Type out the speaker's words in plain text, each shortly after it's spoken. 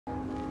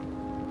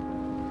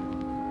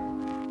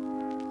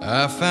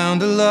I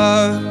found a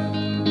love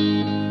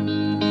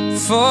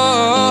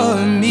for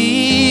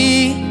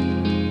me.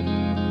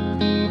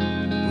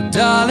 Well,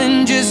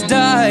 darling, just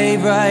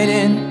dive right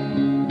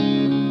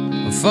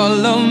in,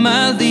 follow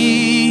my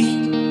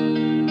lead.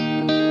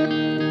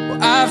 Well,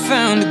 I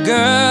found a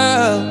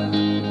girl,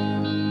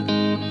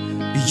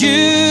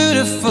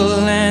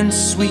 beautiful and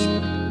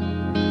sweet.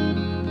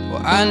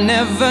 Well, I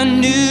never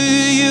knew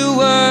you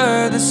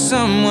were the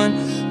someone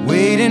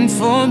waiting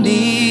for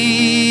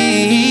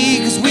me.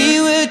 'Cause we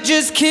were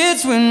just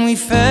kids when we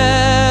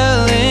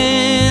fell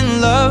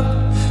in love,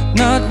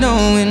 not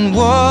knowing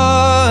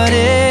what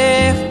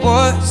it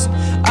was.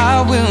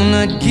 I will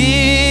not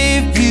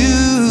give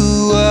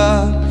you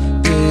up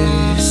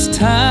this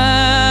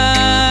time.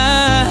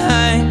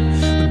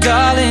 Oh,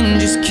 darling,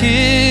 just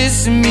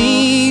kiss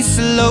me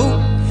slow.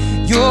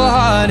 Your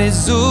heart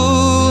is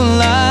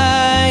all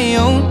I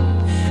own,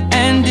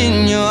 and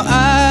in your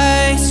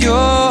eyes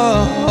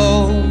you're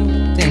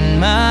holding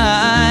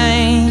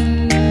mine.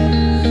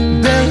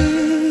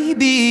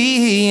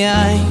 Baby,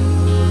 I'm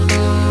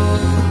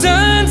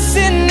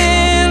dancing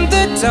in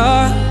the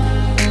dark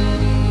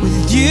with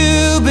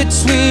you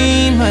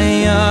between my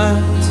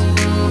arms,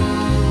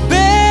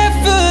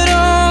 barefoot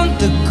on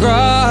the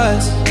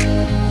grass.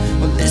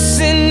 We're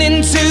listening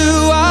to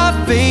our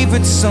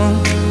favorite song.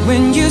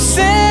 When you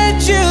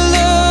said you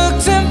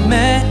looked a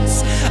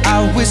mess, I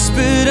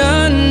whispered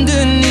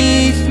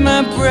underneath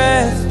my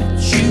breath, but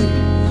you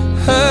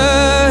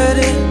heard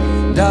it.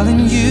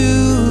 Darling,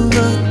 you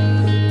look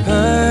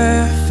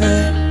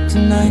perfect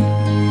tonight.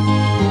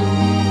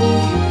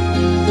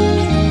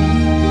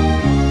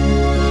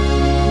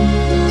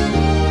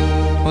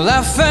 Well,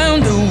 I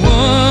found a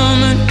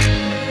woman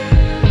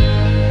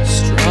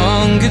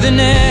stronger than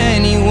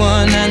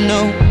anyone I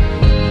know.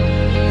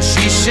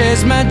 She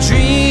shares my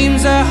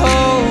dreams. I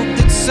hope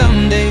that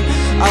someday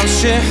I'll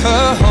share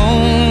her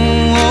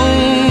home.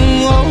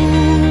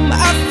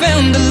 I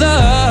found a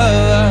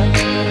love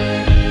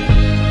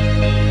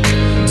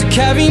to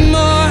carry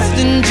more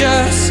than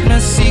just my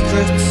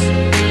secrets,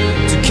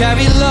 to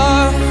carry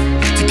love,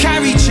 to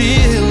carry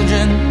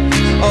children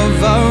of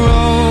our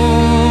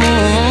own.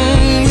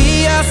 We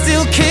are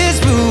still kids,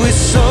 but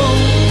we're so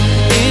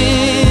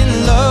in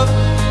love,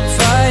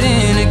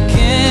 fighting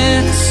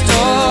against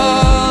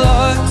all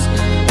odds.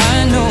 I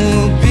know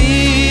we'll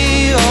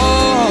be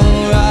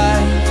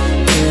alright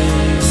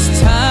this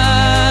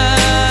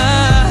time.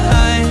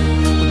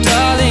 Well,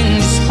 darling,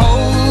 just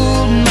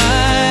hold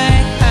my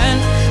hand,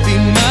 be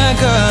my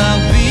girl,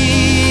 I'll be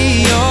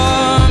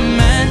your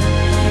man.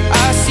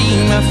 I see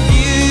my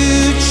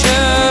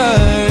future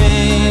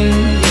in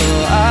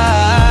your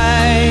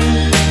eyes.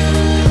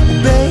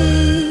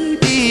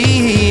 Baby,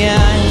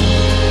 I'm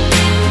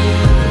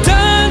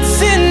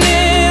dancing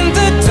in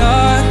the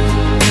dark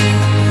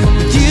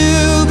with you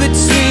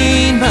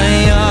between my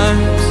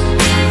arms,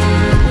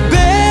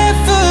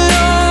 barefoot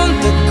on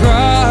the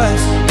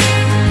grass,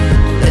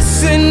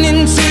 listening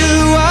to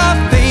our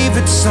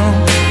favorite song.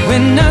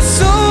 When I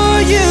saw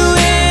you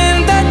in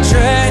that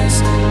dress,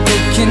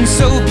 looking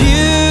so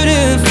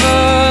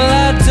beautiful,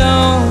 I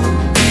don't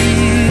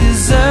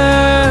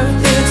deserve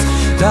this.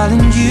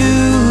 Darling, you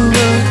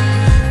look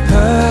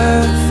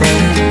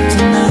perfect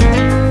tonight.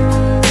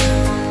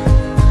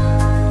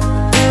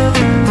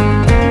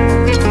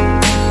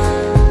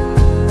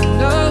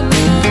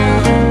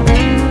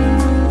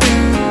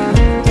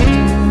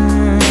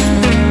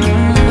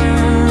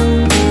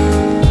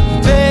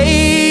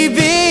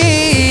 Baby,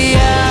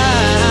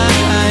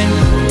 I'm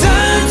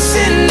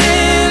dancing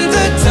in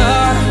the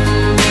dark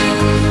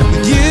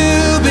with you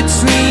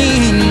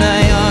between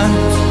my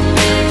arms,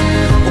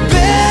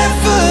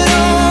 barefoot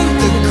on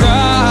the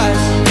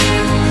grass,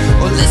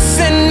 or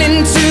listening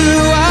to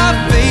our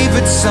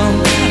favorite song.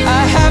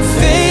 I have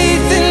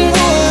faith in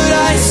what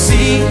I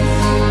see.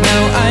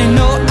 Now I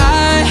know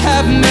I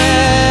have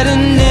met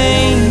an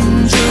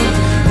angel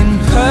in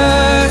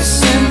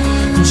person,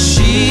 and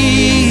she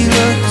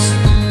looks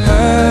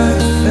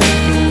perfect.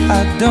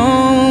 I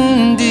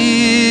don't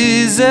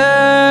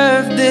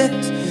deserve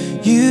this.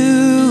 You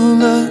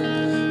look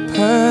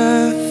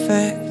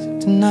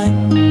perfect tonight.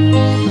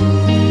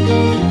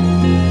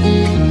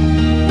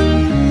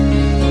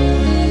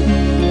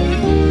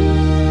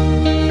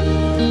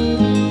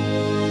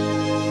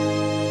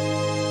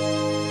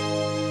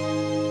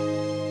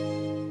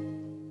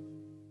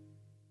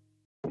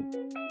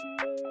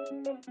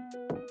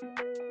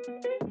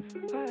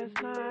 Last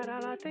night,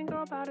 all I think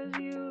about is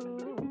you.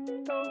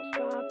 Don't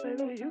stop,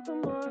 baby, you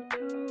come up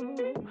too.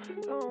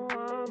 Don't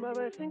want,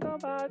 baby, think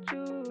about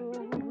you.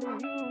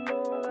 You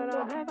know that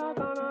I'm never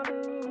gonna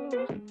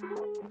lose.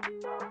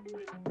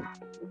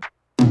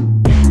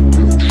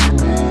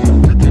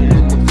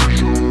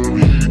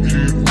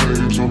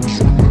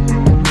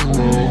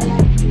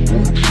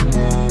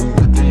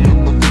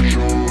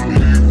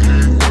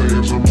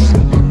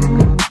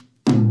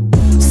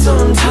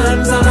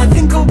 Sometimes all I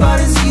think about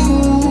is you.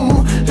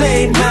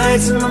 Late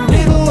nights in the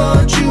middle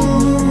of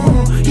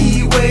June.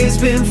 Heat waves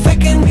been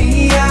faking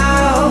me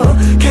out.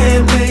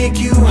 Can't make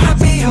you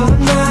happier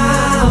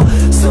now.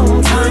 So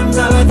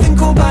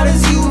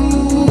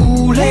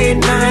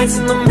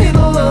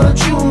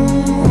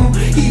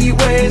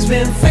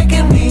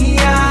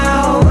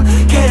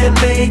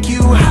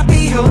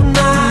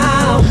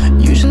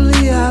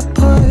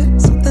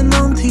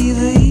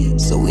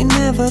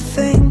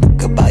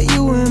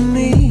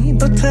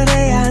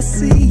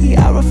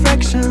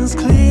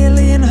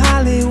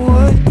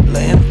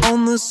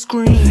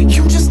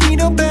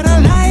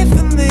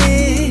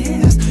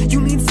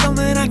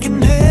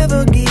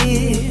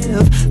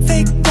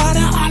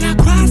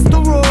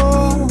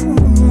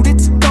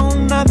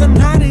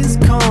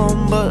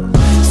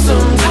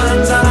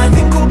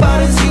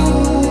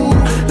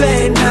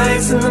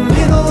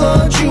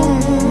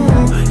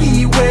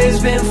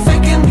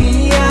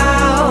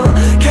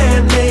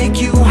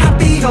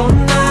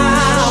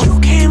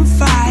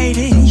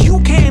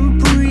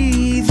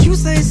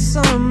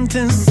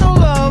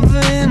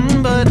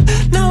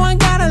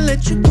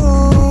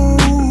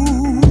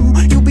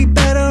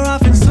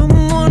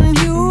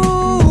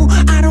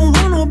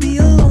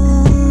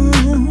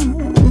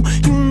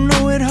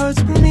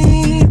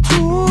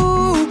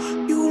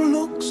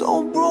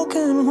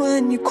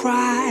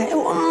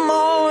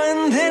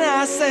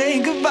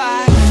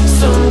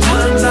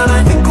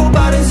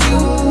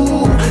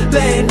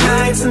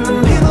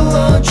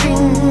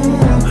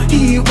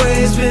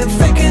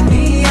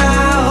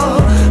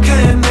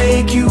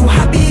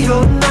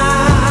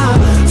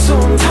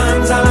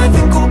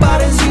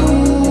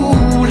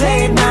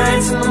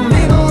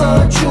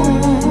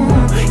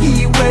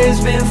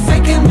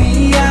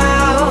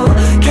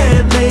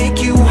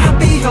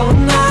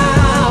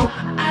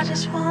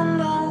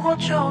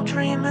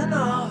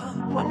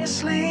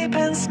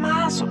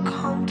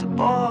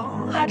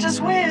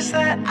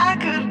that I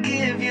could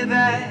give you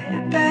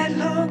that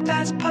look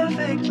that's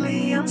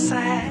perfectly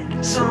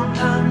unsaid.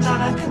 Sometimes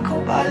all I think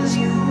about is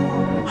you.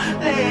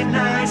 Late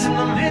nights in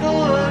the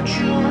middle of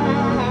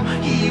June.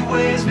 He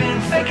always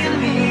been faking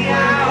me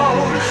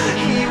out.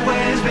 He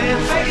always been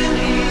faking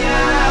me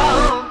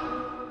out.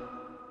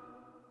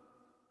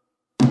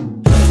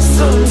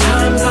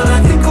 Sometimes all I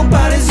think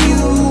about is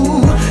you.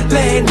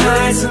 Late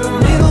nights in the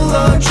middle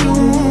of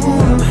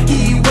June. He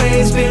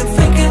always been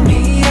faking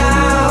me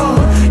out.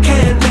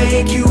 Can't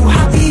make you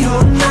happier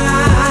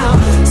now.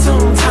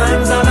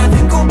 Sometimes all I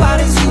think about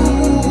is you.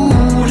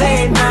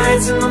 Late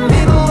nights in the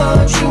middle of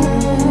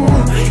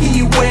June.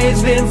 He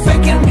always been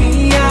faking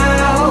me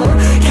out.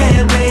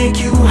 Can't make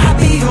you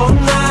happier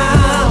now.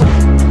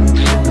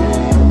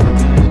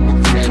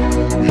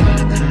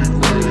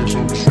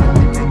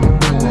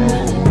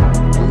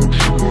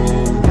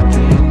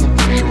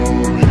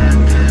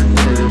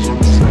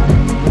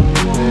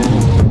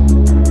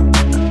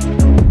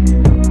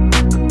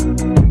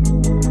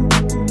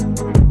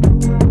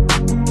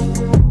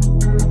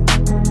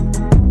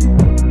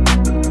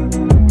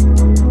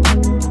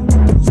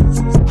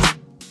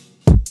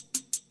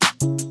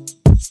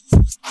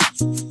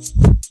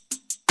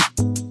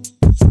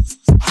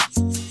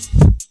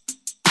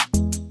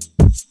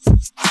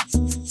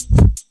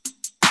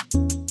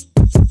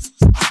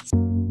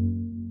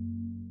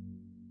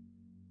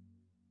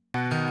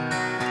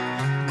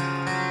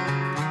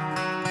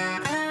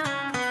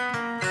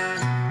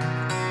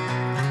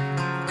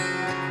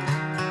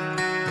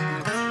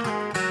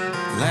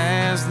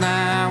 Last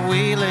night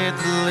we let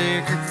the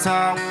liquor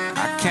talk.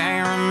 I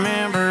can't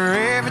remember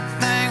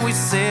everything we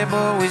said,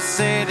 but we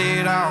said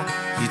it all.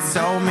 You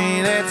told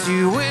me that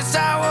you wish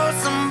I was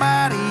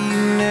somebody you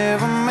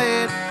never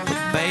met.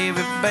 But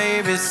baby,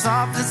 baby,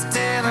 something's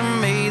telling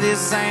me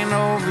this ain't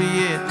over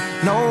yet.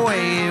 No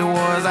way it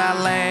was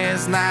our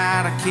last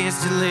night. I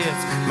kissed your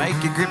lips,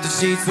 make you grip the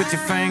sheets with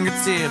your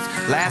fingertips.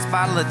 Last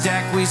bottle of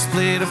Jack, we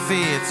split a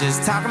fifth.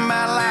 Just talking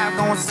about life,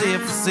 going sip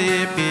for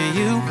sip. Yeah,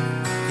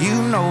 you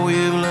know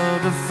you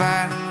love to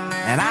fight,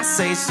 and I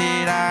say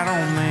shit I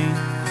don't mean,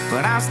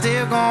 but I'm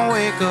still gonna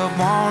wake up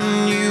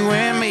wanting you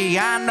and me.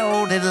 I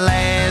know that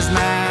last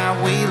night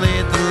we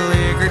let the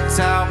liquor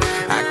talk.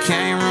 I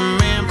can't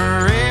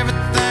remember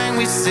everything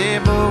we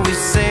said, but we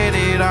said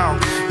it all.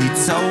 You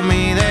told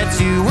me that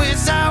you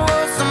wish I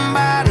was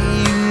somebody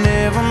you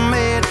never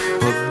met.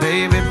 But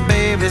baby,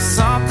 baby,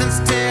 something's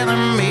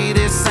telling me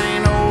this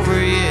ain't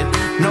over yet.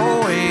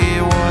 No way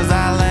it was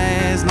our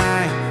last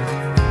night.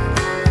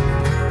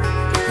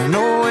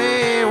 No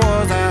way it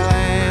was our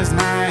last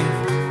night.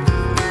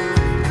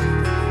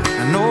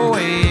 No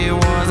way it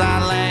was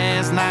our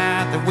last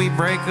night that we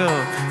break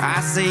up.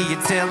 I see you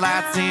till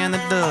lights in the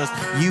dust.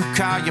 You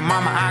call your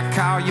mama, I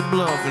call your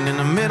bluff, and in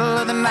the middle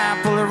of the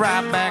night pull it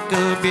right back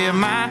up. Yeah,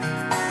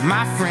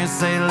 my friends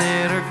say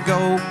let her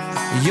go.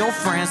 Your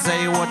friends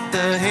say what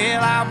the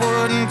hell, I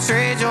wouldn't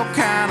trade your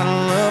kind of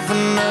love for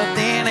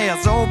nothing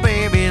else. Oh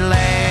baby,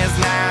 last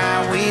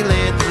night we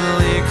let the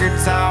liquor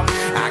talk.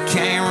 I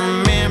can't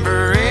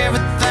remember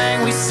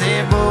everything we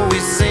said, but we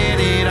said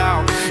it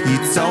all. You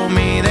told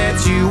me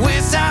that you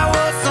wish I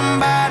was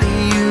somebody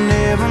you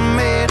never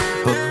met.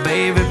 But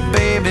baby,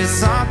 baby,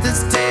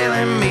 something's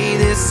telling me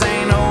this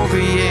ain't over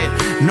yet.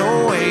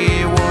 No way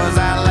it was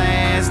our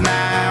last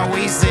night.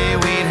 We said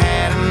we'd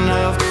had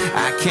enough.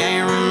 I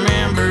can't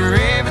remember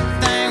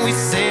everything we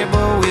said,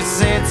 but we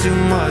said too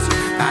much.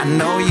 I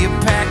know you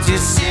packed your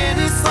shit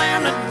and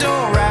slammed the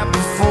door right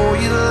before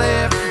you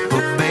left.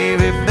 But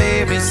baby,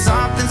 baby,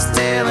 something's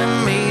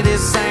telling me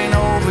this ain't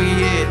over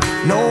yet.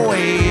 No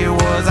way it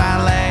was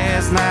our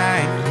last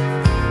night.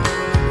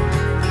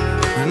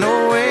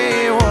 No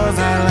way it was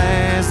our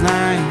last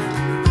night.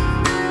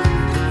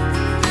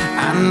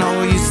 I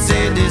know you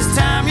said this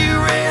time you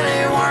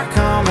really weren't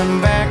coming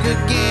back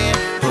again.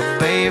 But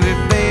baby,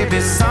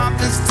 baby,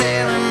 something's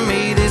telling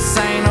me this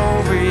ain't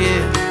over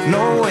yet.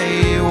 No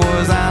way it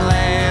was our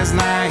last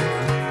night.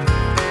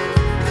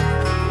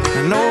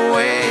 No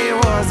way it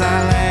was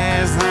our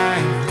last night.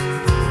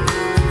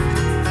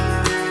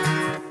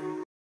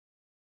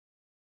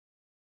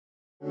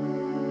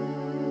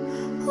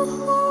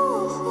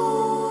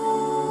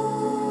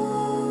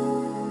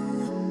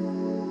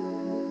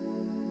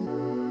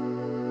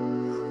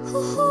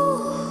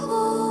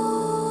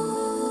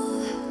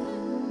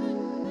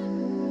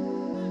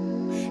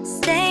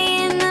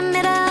 Stay in the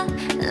middle,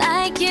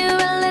 like you're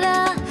a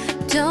little.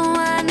 Don't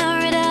want no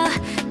riddle.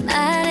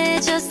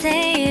 말해줘,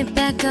 say it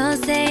back, oh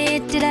say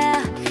it did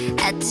I.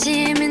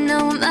 아침이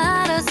너무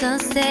멀어서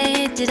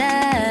say it did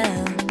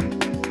I.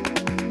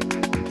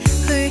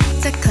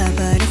 훌쩍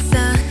커버렸어,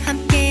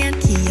 함께한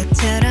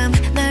기억처럼.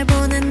 널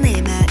보는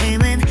내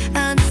마음은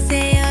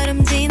어느새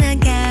여름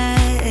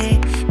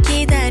지나갈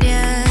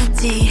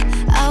기다렸지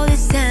all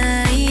this time.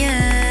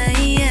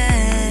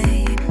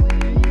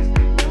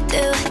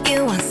 Do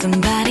you want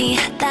somebody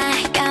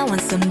like I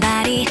want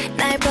somebody?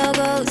 날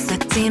보고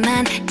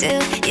웃었지만 do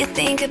you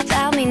think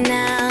about me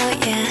now?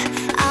 Yeah,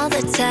 all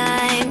the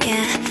time,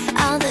 yeah,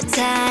 all the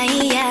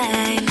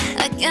time.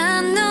 I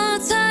got no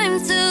time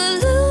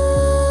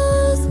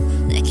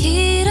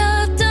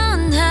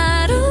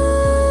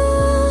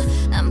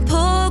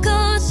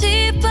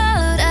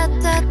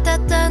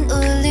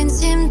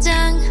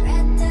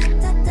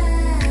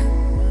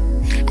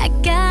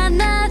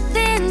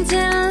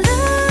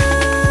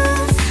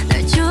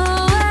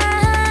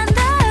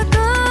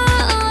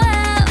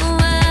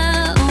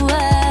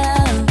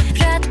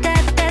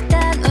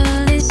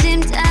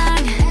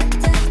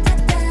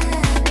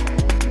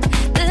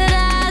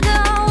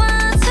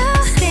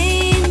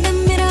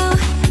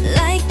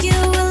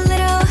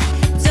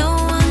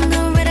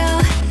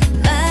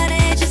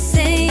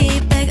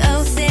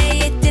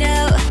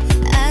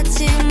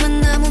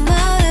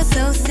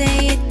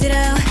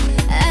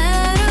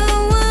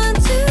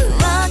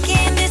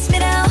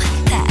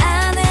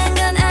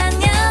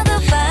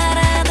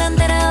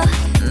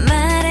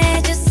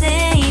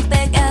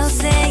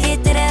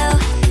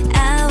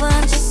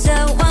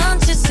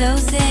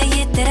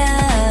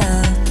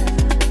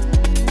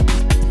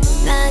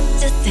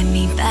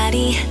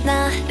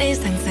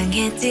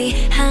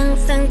상상했지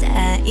항상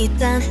다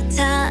있던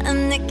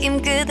처음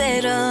느낌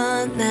그대로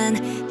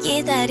난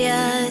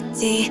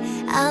기다렸지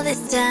all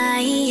this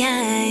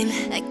time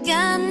I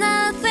got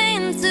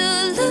nothing to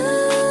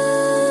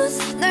lose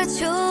널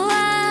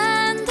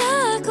좋아한다고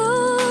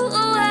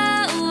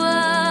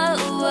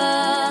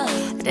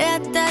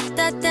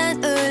라따따따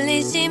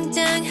울린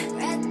심장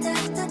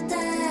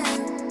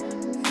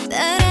But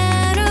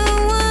I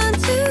don't want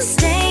to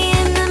stay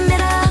in the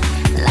middle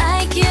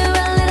like you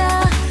a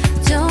little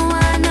Don't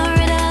want no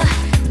riddle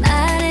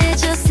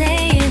말해줘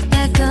say it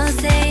바꿔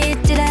say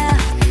it out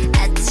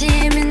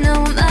아침이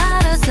너무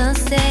멀어서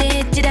say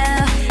it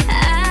out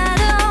I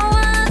don't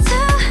want to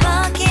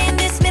walk in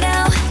this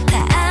middle 다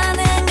아는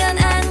건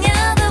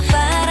아니어도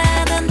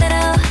바라던 대로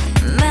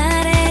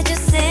말해줘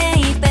say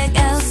it back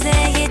out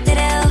say it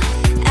out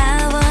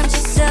I want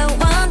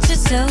you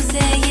so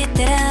say it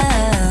out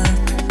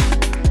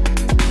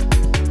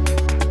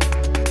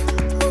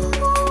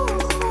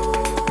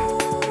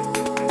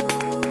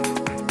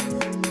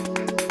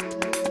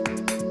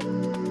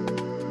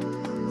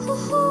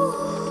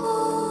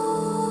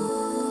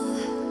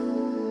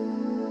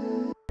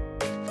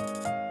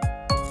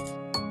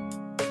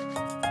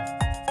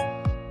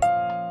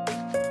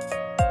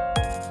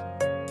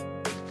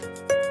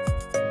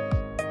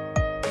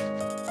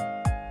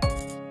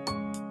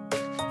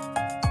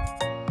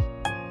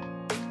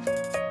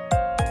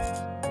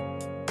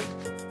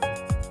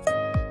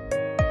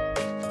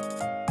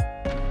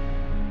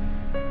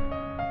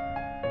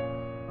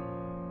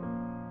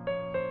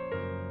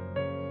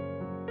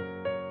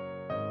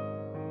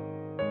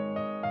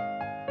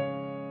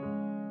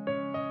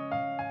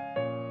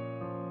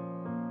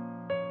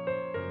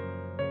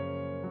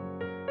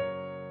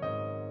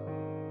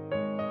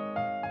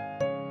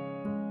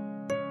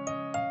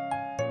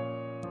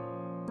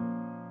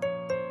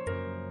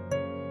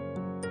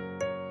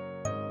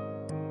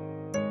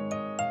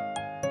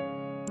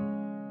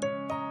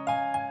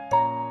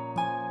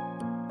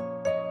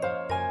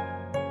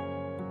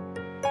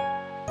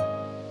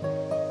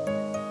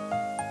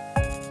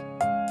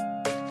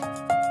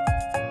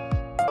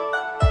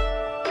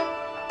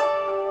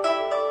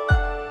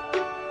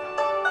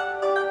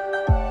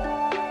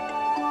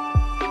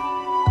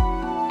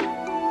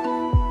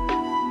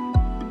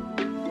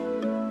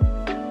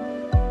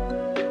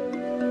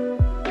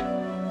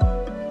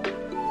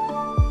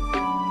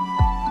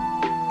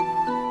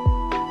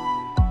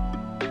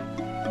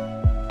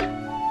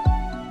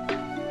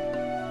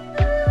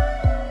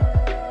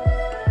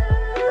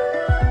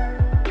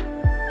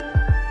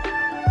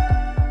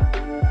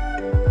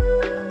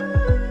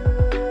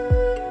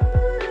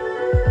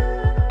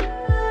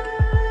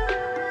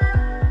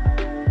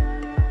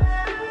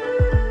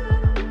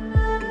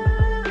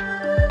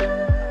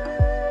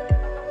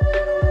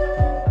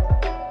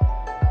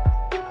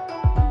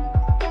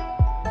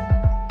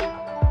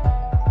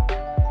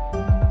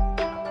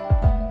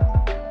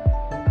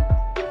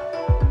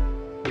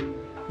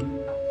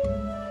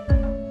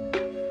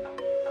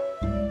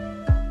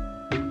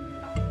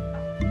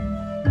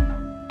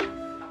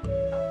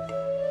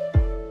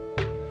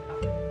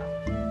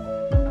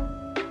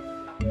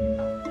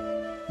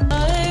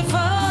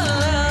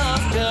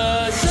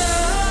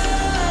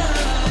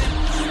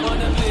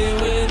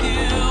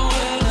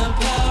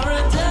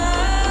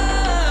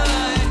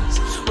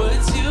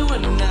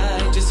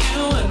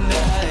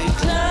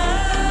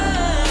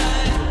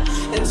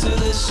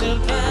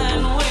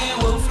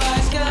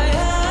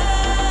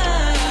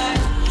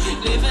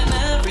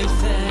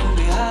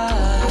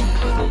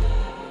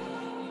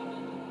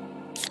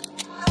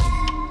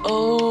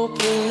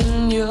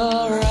Open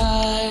your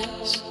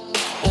eyes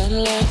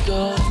and let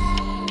go.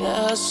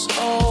 There's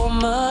so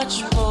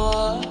much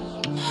more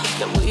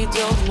that we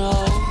don't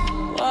know.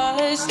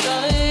 Why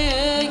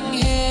staying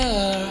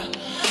here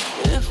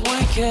if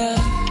we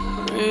can't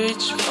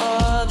reach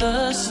for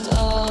the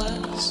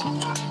stars?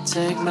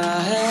 Take my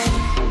hand,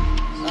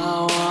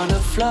 I wanna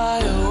fly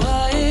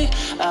away.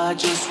 I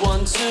just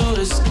want to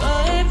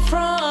escape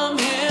from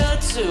here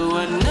to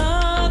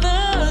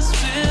another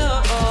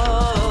sphere.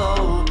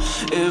 Oh,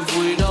 if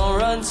we don't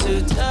run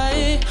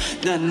today,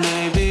 then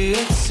maybe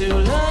it's too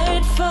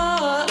late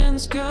for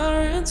it's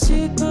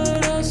guaranteed,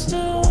 but I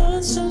still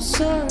want some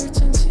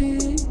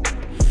certainty.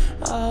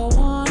 I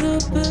wanna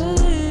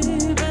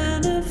believe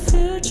in a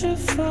future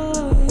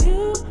for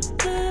you.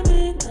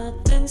 Maybe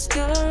nothing's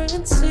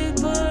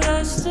guaranteed, but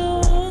I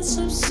still want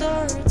some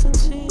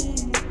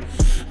certainty.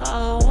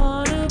 I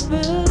wanna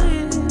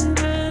believe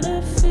in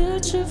a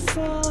future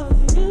for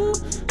you,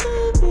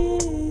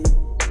 maybe.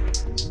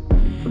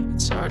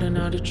 It's hard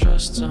enough to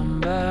trust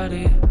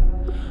somebody,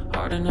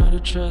 hard enough to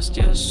trust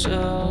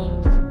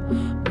yourself.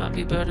 Might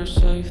be better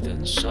safe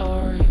than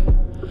sorry.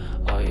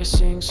 Are you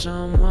seeing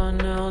someone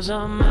else?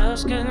 I'm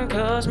asking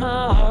cause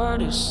my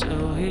heart is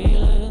still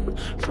healing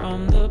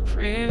from the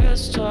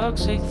previous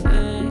toxic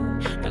thing.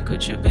 Now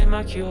could you be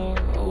my cure,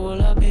 or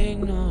will I be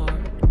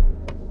ignored?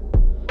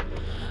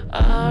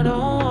 I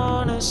don't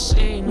wanna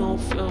see no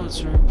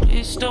filter,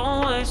 please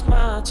don't waste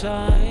my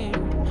time.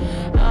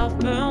 I've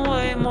been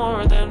way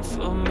more than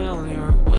familiar